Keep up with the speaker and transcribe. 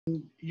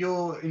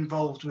You're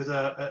involved with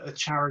a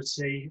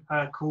charity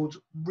called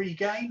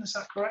Regain, is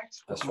that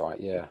correct? That's right,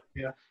 yeah.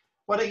 Yeah.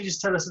 Why don't you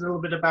just tell us a little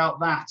bit about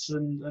that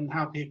and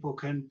how people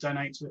can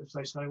donate to it if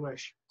they so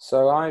wish?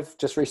 So I've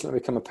just recently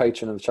become a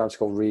patron of a charity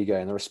called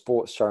Regain. They're a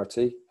sports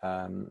charity.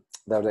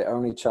 They're the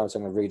only charity,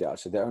 I'm going to read it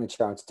actually, the only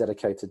charity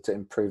dedicated to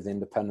improve the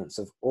independence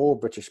of all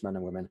British men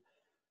and women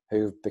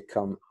who've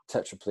become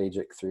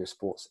tetraplegic through a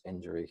sports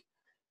injury.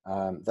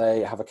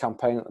 They have a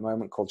campaign at the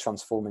moment called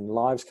Transforming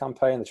Lives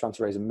campaign. They're trying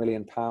to raise £1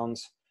 million.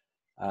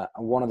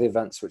 And one of the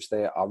events which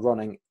they are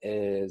running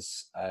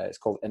is, it's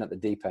called In at the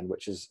Deep End,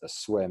 which is a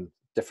swim,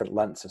 different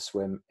lengths of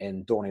swim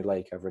in Dorney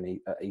Lake over in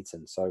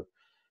Eton. So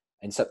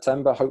in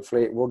September,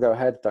 hopefully it will go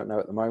ahead. Don't know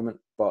at the moment,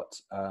 but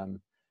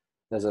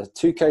there's a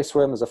 2K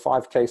swim, there's a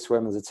 5K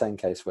swim, there's a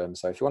 10K swim.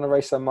 So if you want to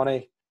raise some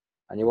money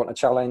and you want a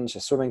challenge, a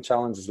swimming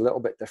challenge is a little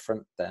bit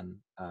different, then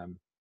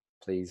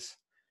please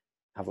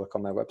have a look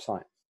on their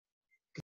website.